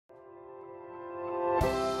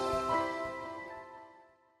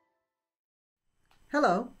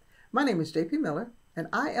Hello, my name is JP Miller, and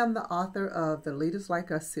I am the author of the Leaders Like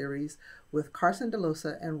Us series with Carson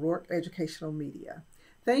DeLosa and Rourke Educational Media.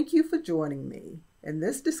 Thank you for joining me in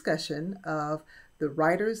this discussion of the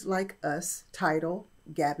Writers Like Us title,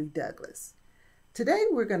 Gabby Douglas. Today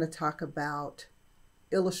we're going to talk about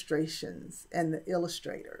illustrations and the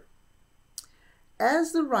illustrator.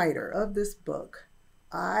 As the writer of this book,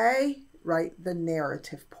 I write the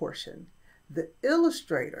narrative portion. The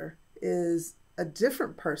illustrator is a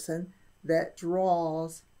different person that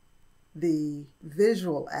draws the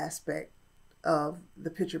visual aspect of the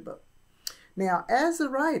picture book. Now, as a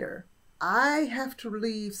writer, I have to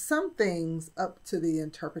leave some things up to the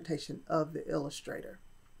interpretation of the illustrator.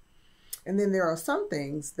 And then there are some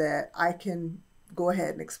things that I can go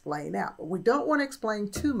ahead and explain out. But we don't want to explain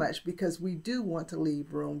too much because we do want to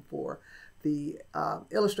leave room for the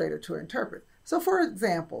illustrator to interpret. So for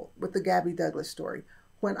example, with the Gabby Douglas story,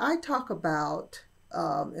 when I talk about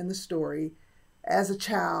in the story, as a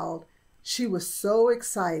child, she was so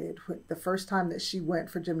excited when, the first time that she went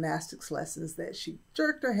for gymnastics lessons, that she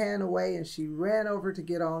jerked her hand away and she ran over to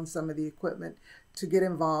get on some of the equipment to get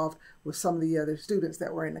involved with some of the other students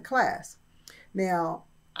that were in the class. Now,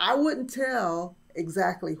 I wouldn't tell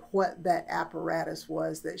exactly what that apparatus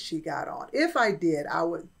was that she got on. If I did, I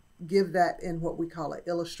would give that in what we call an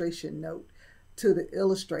illustration note to the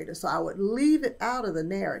illustrator. So I would leave it out of the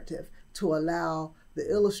narrative to allow the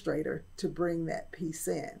illustrator to bring that piece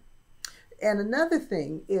in. And another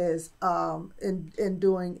thing is in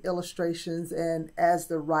doing illustrations and as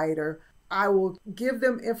the writer, I will give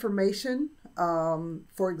them information.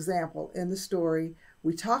 For example, in the story,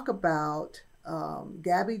 we talk about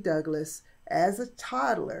Gabby Douglas as a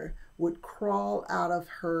toddler would crawl out of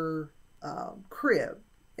her crib,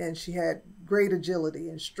 and she had great agility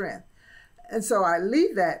and strength. And so I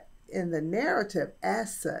leave that in the narrative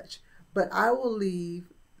as such, but I will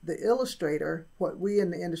leave the illustrator, what we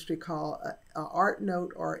in the industry call an art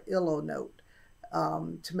note or illo note,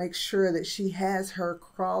 to make sure that she has her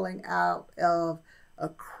crawling out of a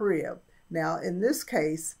crib. Now, in this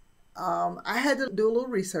case, I had to do a little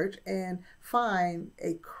research and find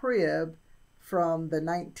a crib from the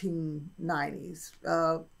 1990s,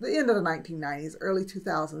 the end of the 1990s, early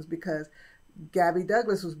 2000s, because Gabby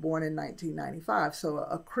Douglas was born in 1995. So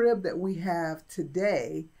a crib that we have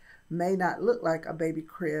today may not look like a baby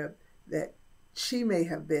crib that she may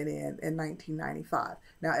have been in 1995.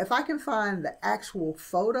 Now, if I can find the actual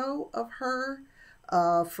photo of her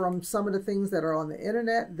from some of the things that are on the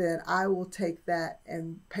internet, then I will take that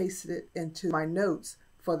and paste it into my notes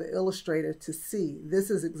for the illustrator to see.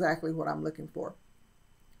 This is exactly what I'm looking for.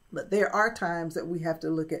 But there are times that we have to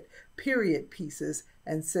look at period pieces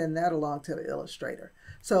and send that along to the illustrator.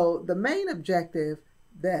 So the main objective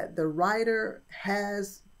that the writer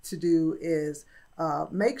has to do is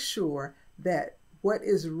make sure that what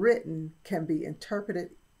is written can be interpreted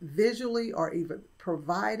visually or even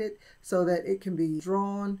provided so that it can be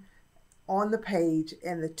drawn on the page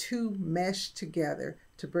and the two mesh together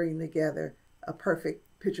to bring together a perfect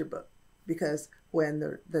picture book. Because when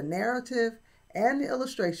the narrative and the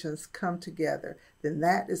illustrations come together, then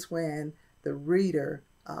that is when the reader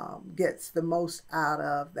gets the most out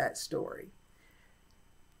of that story.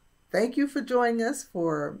 Thank you for joining us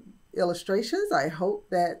for illustrations. I hope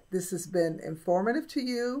that this has been informative to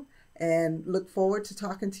you and look forward to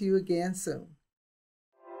talking to you again soon.